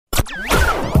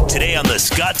Today on The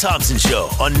Scott Thompson Show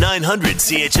on 900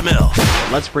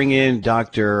 CHML. Let's bring in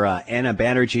Dr. Anna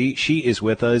Banerjee. She is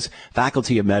with us,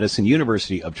 Faculty of Medicine,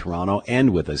 University of Toronto, and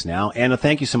with us now. Anna,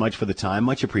 thank you so much for the time.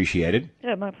 Much appreciated.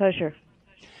 Yeah, my pleasure.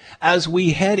 As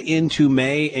we head into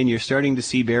May and you're starting to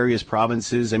see various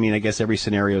provinces, I guess every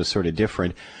scenario is sort of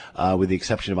different, with the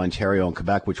exception of Ontario and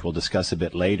Quebec, which we'll discuss a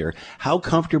bit later. How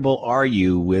comfortable are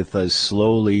you with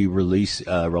slowly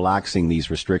relaxing these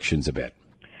restrictions a bit?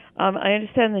 I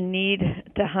understand the need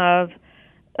to have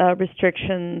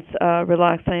restrictions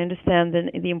relaxed. I understand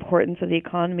the importance of the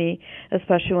economy,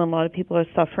 especially when a lot of people are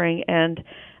suffering and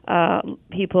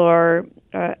people are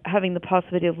having the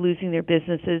possibility of losing their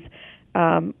businesses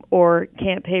or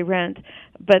can't pay rent.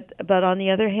 But on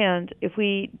the other hand, if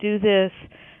we do this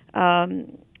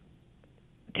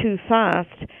too fast,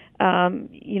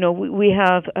 we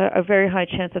have a very high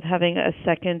chance of having a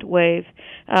second wave.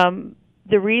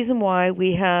 The reason why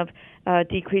we have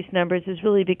decreased numbers is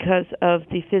really because of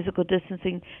the physical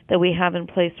distancing that we have in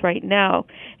place right now.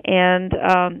 And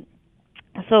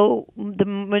so the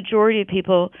majority of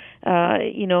people,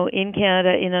 in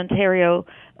Canada, in Ontario,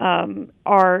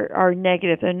 are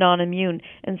negative. They're non-immune.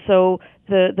 And so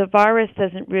the virus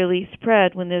doesn't really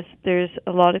spread when there's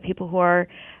a lot of people who are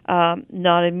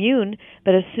not immune.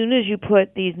 But as soon as you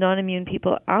put these non-immune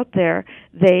people out there,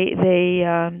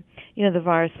 the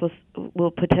virus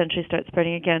will potentially start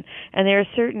spreading again. And there are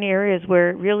certain areas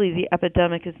where really the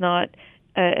epidemic is not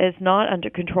under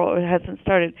control or hasn't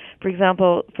started. For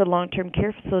example, for long-term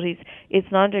care facilities, it's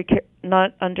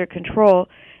not under control.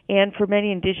 And for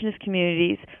many Indigenous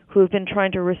communities who have been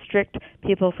trying to restrict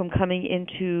people from coming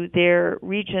into their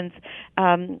regions,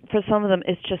 for some of them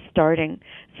it's just starting.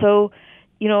 So,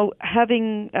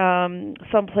 having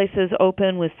some places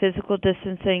open with physical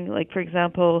distancing, like, for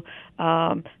example,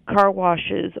 car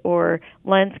washes or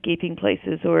landscaping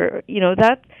places, or,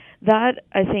 that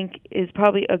I think is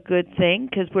probably a good thing,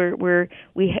 because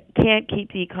we can't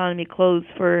keep the economy closed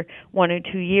for 1 or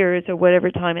 2 years or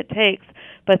whatever time it takes.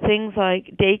 But things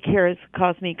like daycares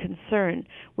cause me concern,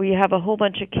 where you have a whole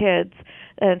bunch of kids,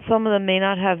 and some of them may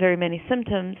not have very many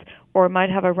symptoms or might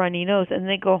have a runny nose, and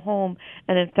they go home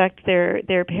and infect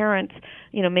their parents.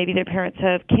 Maybe their parents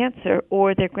have cancer,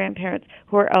 or their grandparents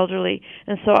who are elderly.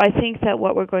 And so I think that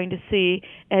what we're going to see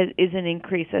is an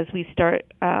increase as we start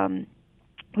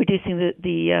reducing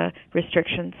the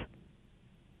restrictions.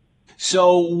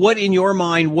 So what, in your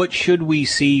mind, what should we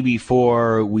see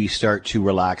before we start to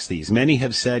relax these? Many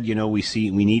have said,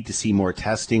 we need to see more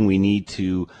testing, we need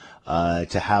to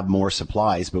have more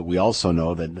supplies, but we also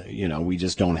know that, we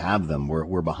just don't have them.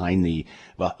 We're behind the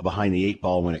eight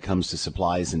ball when it comes to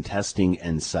supplies and testing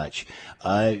and such.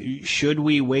 Should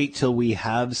we wait till we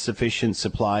have sufficient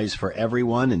supplies for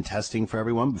everyone and testing for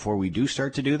everyone before we do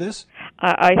start to do this?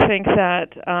 I think that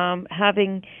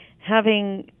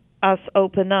having us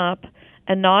open up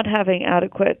and not having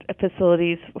adequate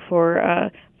facilities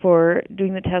for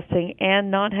doing the testing and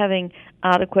not having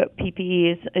adequate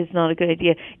PPE is not a good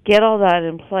idea. Get all that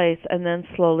in place and then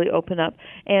slowly open up.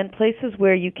 And places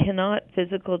where you cannot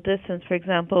physical distance, for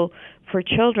example, for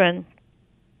children,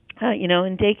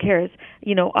 in daycares,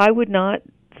 I would not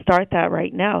start that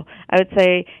right now. I would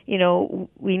say,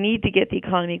 we need to get the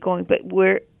economy going, but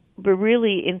we're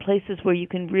really in places where you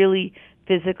can really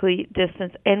physically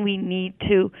distance, and we need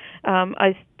to.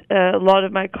 A lot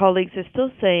of my colleagues are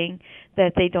still saying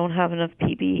that they don't have enough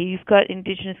PPE. You've got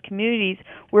Indigenous communities.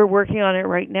 We're working on it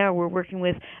right now. We're working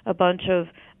with a bunch of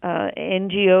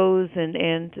NGOs,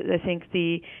 and I think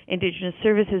the Indigenous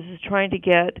Services is trying to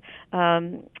get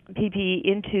PPE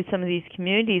into some of these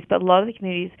communities, but a lot of the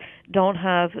communities don't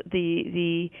have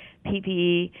the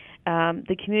PPE.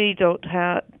 The community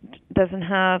doesn't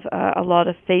have a lot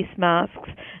of face masks.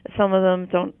 Some of them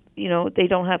don't. They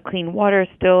don't have clean water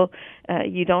still.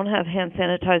 You don't have hand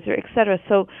sanitizer, etc.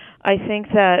 So I think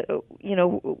that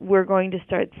we're going to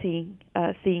start seeing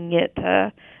it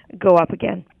go up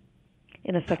again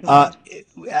in a second.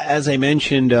 As I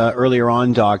mentioned earlier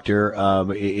on, Doctor,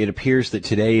 it appears that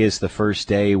today is the first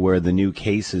day where the new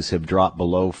cases have dropped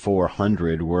below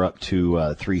 400. We're up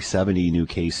to 370 new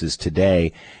cases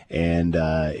today, and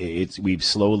we've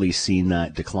slowly seen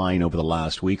that decline over the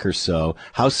last week or so.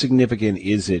 How significant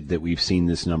is it that we've seen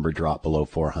this number drop below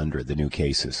 400, the new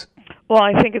cases? Well,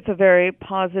 I think it's a very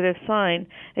positive sign.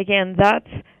 Again, that's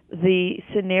the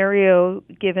scenario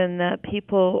given that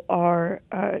people are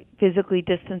physically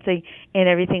distancing and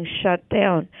everything's shut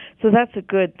down. So that's a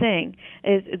good thing.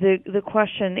 The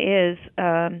question is,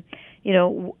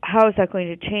 how is that going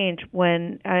to change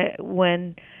when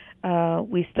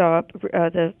we stop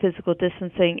the physical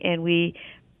distancing and we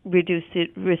reduced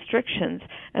restrictions,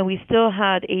 and we still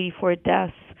had 84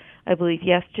 deaths, I believe,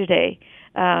 yesterday.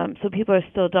 So people are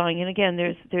still dying, and again,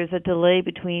 there's a delay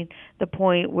between the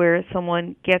point where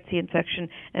someone gets the infection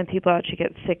and people actually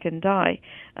get sick and die.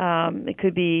 It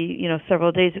could be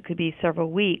several days, it could be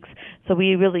several weeks. So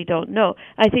we really don't know.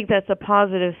 I think that's a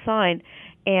positive sign,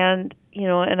 and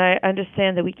and I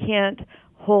understand that we can't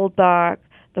hold back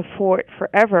the fort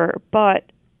forever, but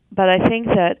I think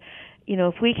that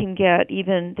if we can get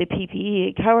even the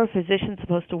PPE, how are physicians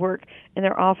supposed to work in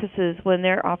their offices when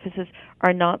their offices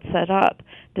are not set up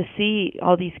to see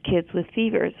all these kids with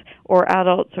fevers, or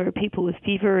adults or people with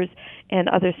fevers and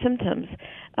other symptoms?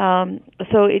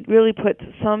 So it really puts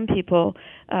some people,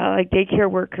 like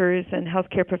daycare workers and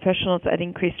healthcare professionals, at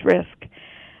increased risk.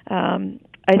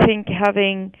 I think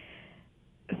having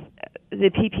the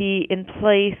PPE in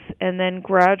place and then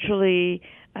gradually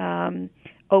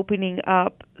opening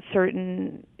up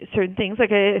certain things.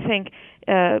 Like I think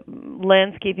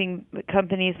landscaping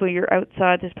companies where you're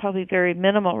outside, there's probably very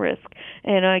minimal risk.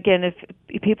 And again,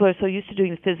 if people are so used to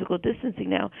doing the physical distancing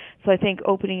now, so I think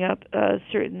opening up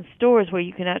certain stores where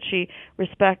you can actually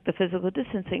respect the physical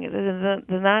distancing,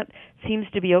 then that seems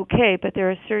to be okay. But there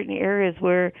are certain areas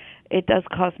where it does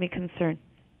cause me concern.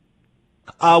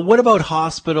 What about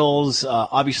hospitals?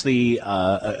 Obviously,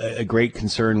 a great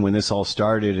concern when this all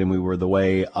started and we were the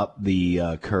way up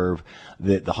the curve,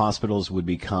 that the hospitals would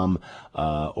become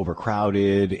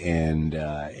overcrowded and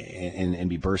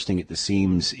be bursting at the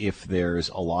seams if there's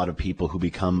a lot of people who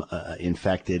become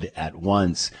infected at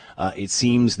once. It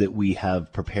seems that we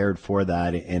have prepared for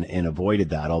that and avoided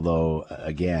that, although,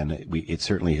 again, it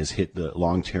certainly has hit the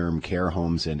long-term care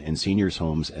homes and seniors'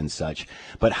 homes and such.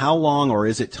 But how long, or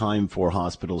is it time for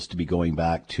hospitals to be going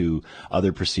back to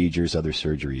other procedures, other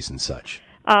surgeries and such?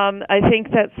 I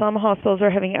think that some hospitals are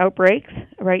having outbreaks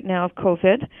right now of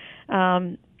COVID.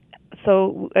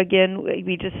 So again,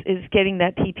 is getting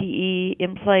that PPE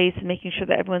in place and making sure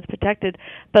that everyone's protected.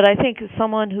 But I think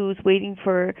someone who's waiting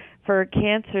for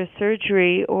cancer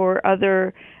surgery or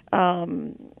other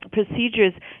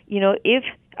procedures,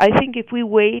 if we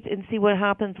wait and see what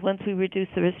happens once we reduce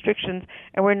the restrictions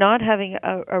and we're not having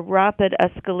a rapid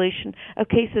escalation of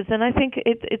cases, then I think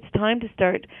it's time to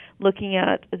start looking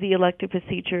at the elective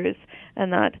procedures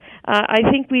and that. I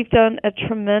think we've done a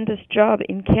tremendous job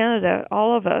in Canada,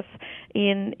 all of us,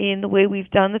 in the way we've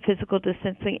done the physical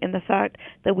distancing and the fact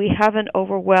that we haven't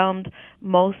overwhelmed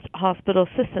most hospital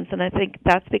systems, and I think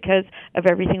that's because of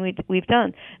everything we've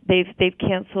done. They've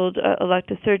canceled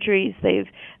elective surgeries. They've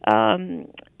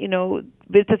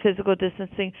with the physical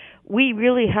distancing, we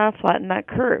really have flattened that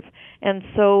curve. And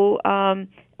so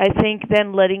I think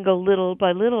then letting go little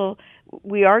by little,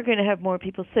 we are going to have more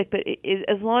people sick, but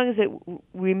as long as it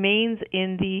remains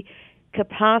in the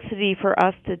capacity for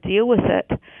us to deal with it,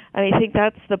 I think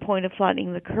that's the point of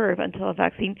flattening the curve until a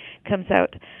vaccine comes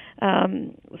out.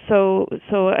 So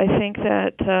I think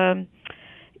that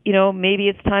maybe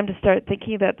it's time to start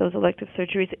thinking about those elective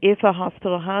surgeries if a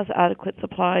hospital has adequate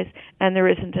supplies and there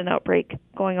isn't an outbreak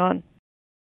going on.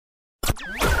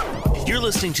 You're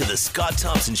listening to the Scott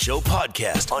Thompson Show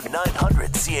podcast on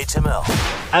 900 CHML.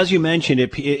 As you mentioned,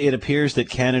 it appears that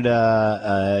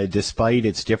Canada, despite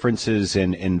its differences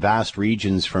in vast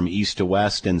regions from east to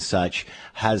west and such,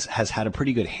 has had a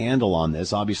pretty good handle on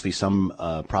this. Obviously, some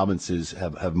provinces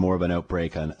have more of an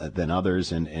outbreak than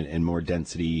others and more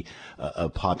density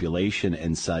of population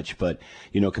and such. But,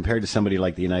 compared to somebody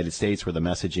like the United States, where the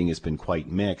messaging has been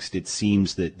quite mixed, it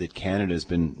seems that Canada has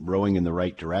been rowing in the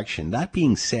right direction. That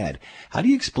being said, how do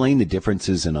you explain the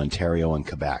differences in Ontario and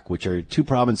Quebec, which are two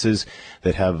provinces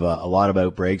that have a lot of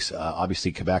outbreaks,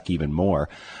 obviously Quebec even more,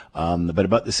 but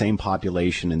about the same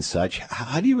population and such?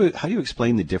 How do you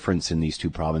explain the difference in these two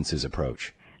provinces'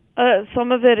 approach?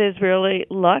 Some of it is really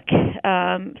luck.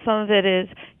 Some of it is,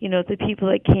 the people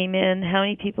that came in, how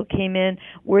many people came in,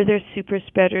 were there super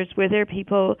spreaders, were there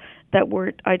people that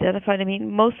weren't identified? I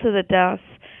mean, most of the deaths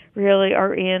really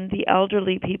are in the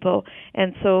elderly people,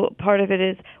 and so part of it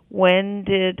is, when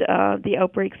did the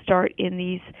outbreak start in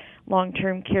these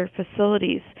long-term care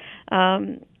facilities?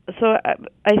 So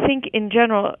I think in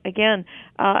general, again,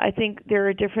 I think there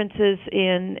are differences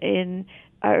in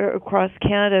across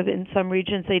Canada. In some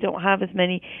regions, they don't have as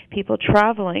many people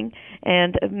traveling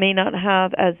and may not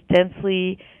have as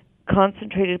densely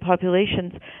concentrated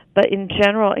populations. But in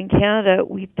general, in Canada,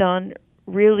 we've done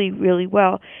really, really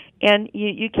well. And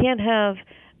you can't have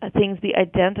things be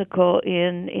identical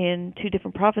in two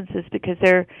different provinces, because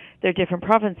they're different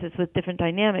provinces with different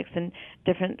dynamics and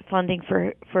different funding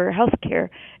for healthcare,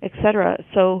 et cetera.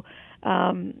 So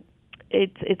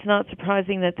it's not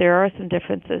surprising that there are some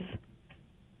differences.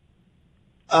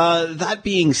 That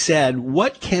being said,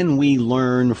 what can we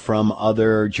learn from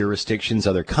other jurisdictions,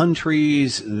 other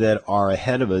countries that are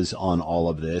ahead of us on all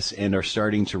of this and are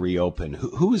starting to reopen?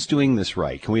 Who is doing this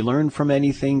right? Can we learn from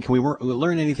anything? Can we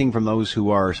learn anything from those who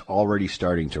are already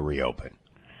starting to reopen?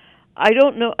 I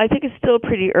don't know. I think it's still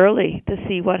pretty early to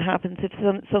see what happens if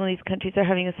some of these countries are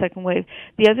having a second wave.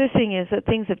 The other thing is that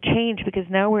things have changed because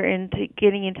now we're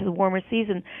getting into the warmer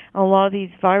season. A lot of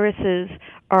these viruses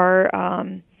are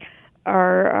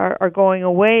going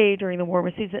away during the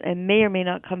warmer season and may or may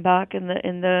not come back in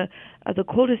the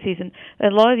colder season.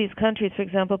 And a lot of these countries, for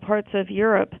example, parts of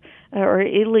Europe or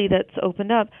Italy that's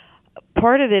opened up,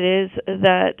 part of it is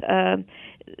that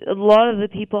a lot of the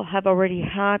people have already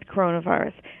had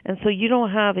coronavirus, and so you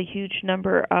don't have a huge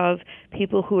number of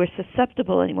people who are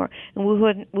susceptible anymore. In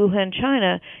Wuhan,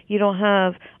 China, you don't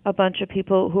have a bunch of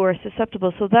people who are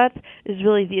susceptible. So that is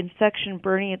really the infection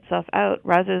burning itself out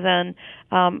rather than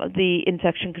the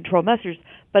infection control measures.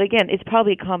 But again, it's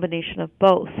probably a combination of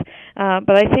both.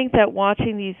 But I think that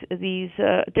watching these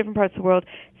different parts of the world,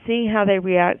 seeing how they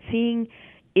react, seeing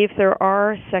if there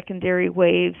are secondary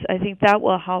waves, I think that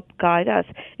will help guide us.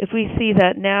 If we see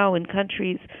that now in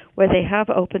countries where they have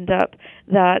opened up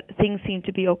that things seem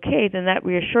to be okay, then that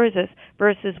reassures us,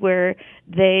 versus where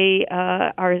they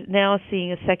are now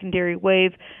seeing a secondary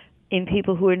wave in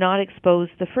people who are not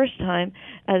exposed the first time.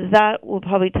 That will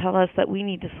probably tell us that we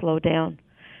need to slow down.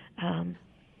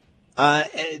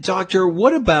 Doctor,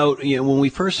 what about, when we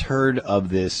first heard of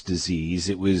this disease,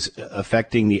 it was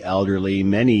affecting the elderly.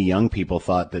 Many young people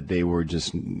thought that they were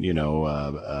just,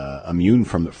 immune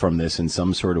from this in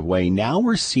some sort of way. Now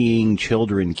we're seeing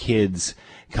children, kids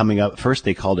coming up. First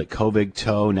they called it COVID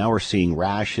toe. Now we're seeing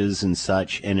rashes and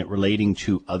such, and it relating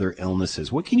to other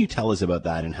illnesses. What can you tell us about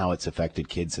that and how it's affected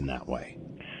kids in that way?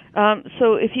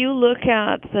 So if you look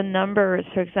at the numbers,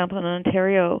 for example, in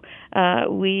Ontario,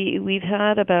 we've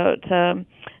had about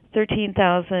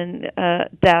 13,000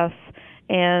 deaths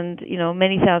and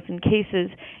many thousand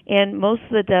cases, and most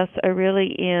of the deaths are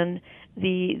really in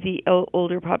the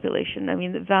older population. I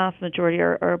mean, the vast majority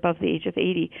are above the age of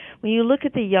 80. When you look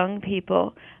at the young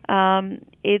people,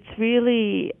 it's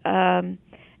really, and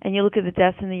you look at the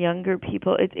deaths in the younger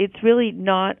people, it's really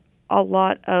not a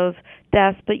lot of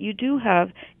deaths, but you do have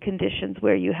conditions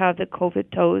where you have the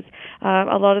COVID toes.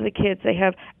 A lot of the kids, they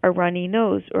have a runny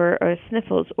nose or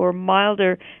sniffles or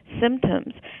milder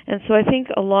symptoms. And so I think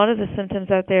a lot of the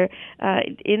symptoms out there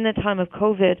in the time of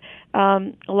COVID,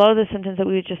 a lot of the symptoms that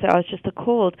we would just say, it's just a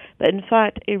cold, but in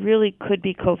fact, it really could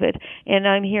be COVID. And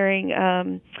I'm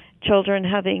hearing children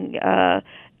having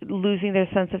losing their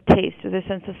sense of taste or their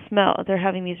sense of smell. They're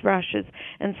having these rashes.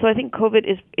 And so I think COVID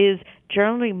is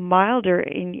generally milder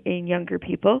in younger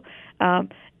people.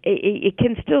 It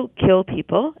can still kill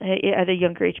people at a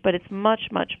younger age, but it's much,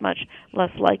 much, much less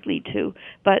likely to.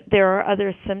 But there are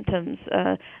other symptoms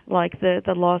like the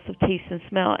loss of taste and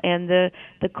smell and the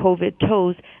COVID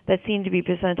toes that seem to be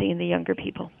presenting in the younger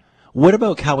people. What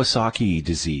about Kawasaki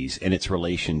disease and its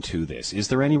relation to this? Is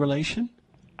there any relation?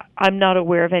 I'm not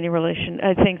aware of any relation.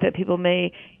 I think that people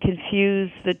may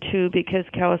confuse the two because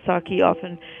Kawasaki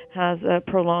often has a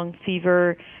prolonged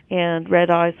fever and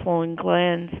red eyes, swollen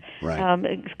glands. Right.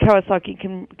 Kawasaki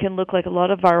can look like a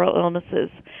lot of viral illnesses,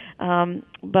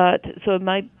 but so it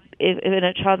might. If in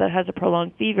a child that has a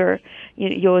prolonged fever,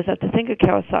 you always have to think of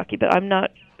Kawasaki. But I'm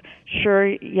not sure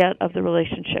yet of the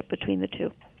relationship between the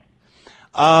two.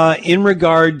 In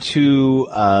regard to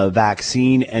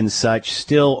vaccine and such,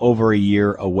 still over a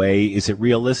year away, is it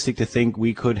realistic to think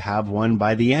we could have one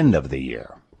by the end of the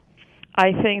year?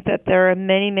 I think that there are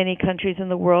many, many countries in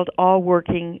the world all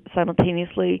working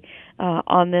simultaneously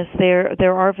on this.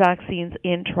 There are vaccines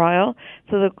in trial.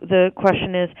 So the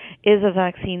question is a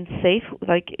vaccine safe?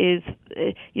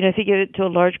 If you give it to a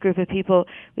large group of people,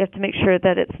 we have to make sure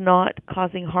that it's not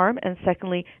causing harm. And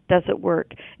secondly, does it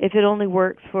work? If it only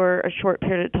works for a short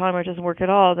period of time or doesn't work at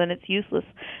all, then it's useless.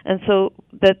 And so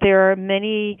that there are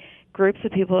many groups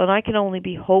of people, and I can only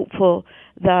be hopeful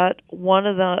that one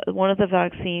of the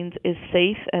vaccines is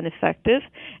safe and effective,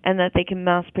 and that they can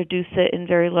mass produce it in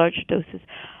very large doses.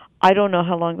 I don't know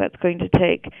how long that's going to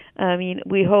take. I mean,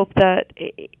 we hope that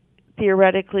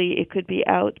theoretically it could be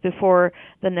out before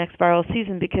the next viral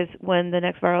season, because when the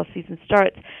next viral season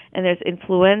starts and there's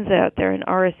influenza out there and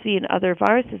RSV and other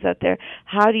viruses out there,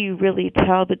 how do you really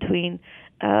tell between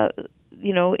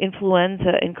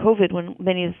influenza and COVID when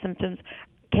many of the symptoms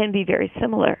can be very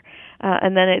similar.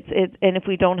 And then and if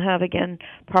we don't have, again,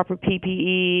 proper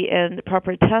PPE and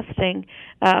proper testing,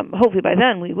 hopefully by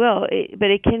then we will. But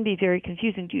it can be very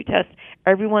confusing. Do you test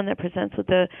everyone that presents with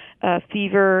a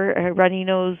fever, runny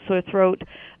nose, sore throat,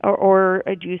 or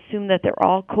do you assume that they're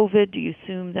all COVID? Do you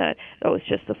assume that it's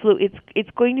just the flu? It's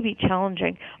going to be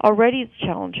challenging. Already it's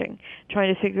challenging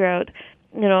trying to figure out.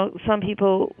 Some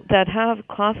people that have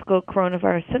classical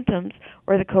coronavirus symptoms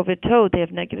or the COVID toad, they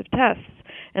have negative tests.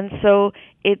 And so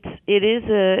it's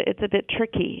a bit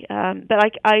tricky. But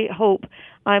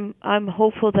I'm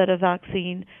hopeful that a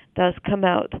vaccine does come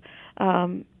out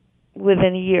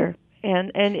within a year,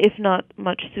 and if not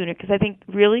much sooner, because I think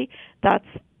really that's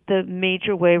the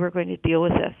major way we're going to deal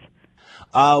with this.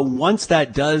 Once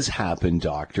that does happen,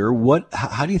 Doctor,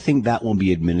 how do you think that will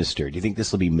be administered? Do you think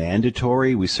this will be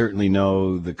mandatory? We certainly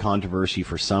know the controversy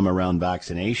for some around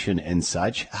vaccination and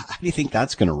such. How do you think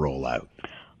that's going to roll out?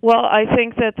 Well, I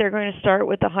think that they're going to start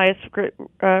with the highest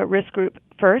risk group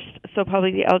first, so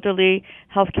probably the elderly,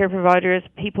 healthcare providers,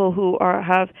 people who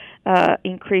have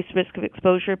increased risk of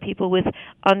exposure, people with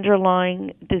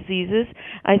underlying diseases.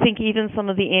 I think even some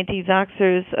of the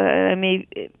anti-vaxxers,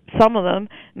 some of them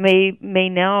may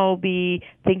now be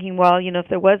thinking, well, if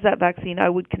there was that vaccine, I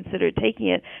would consider taking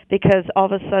it, because all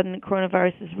of a sudden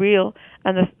coronavirus is real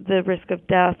and the risk of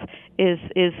death is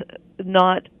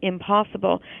not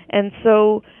impossible. And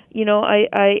so,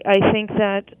 I think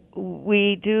that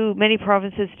many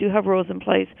provinces do have rules in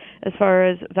place as far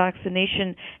as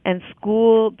vaccination and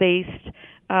school-based,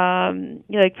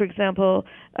 like, for example,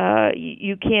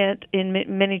 you can't, in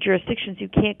many jurisdictions, you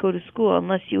can't go to school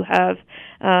unless you have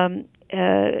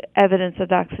evidence of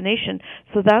vaccination.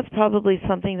 So that's probably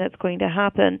something that's going to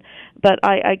happen. But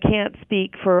I can't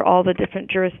speak for all the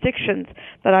different jurisdictions,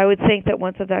 but I would think that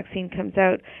once a vaccine comes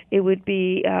out, it would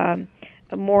be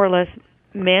more or less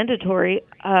mandatory,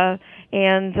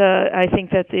 and I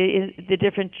think that the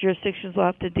different jurisdictions will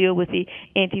have to deal with the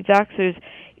anti-vaxxers.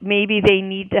 Maybe they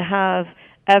need to have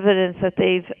evidence that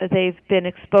they've been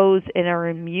exposed and are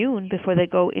immune before they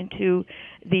go into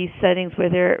these settings where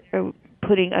they're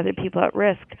putting other people at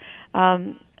risk.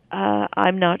 I'm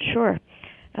not sure,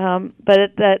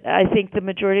 but that I think the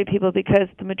majority of people, because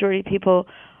the majority of people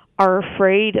are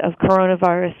afraid of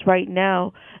coronavirus right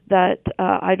now, that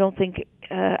I think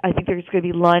there's going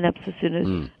to be lineups as soon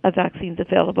as a vaccine's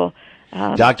available.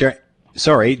 Dr.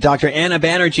 Anna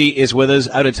Banerjee is with us,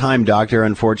 out of time, Doctor,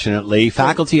 unfortunately.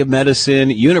 Faculty of Medicine,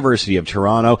 University of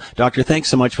Toronto. Doctor, thanks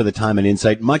so much for the time and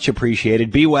insight. Much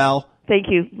appreciated. Be well. Thank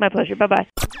you. My pleasure. Bye-bye.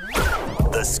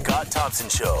 The Scott Thompson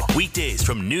Show, weekdays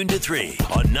from noon to 3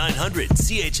 on 900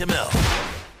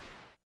 CHML.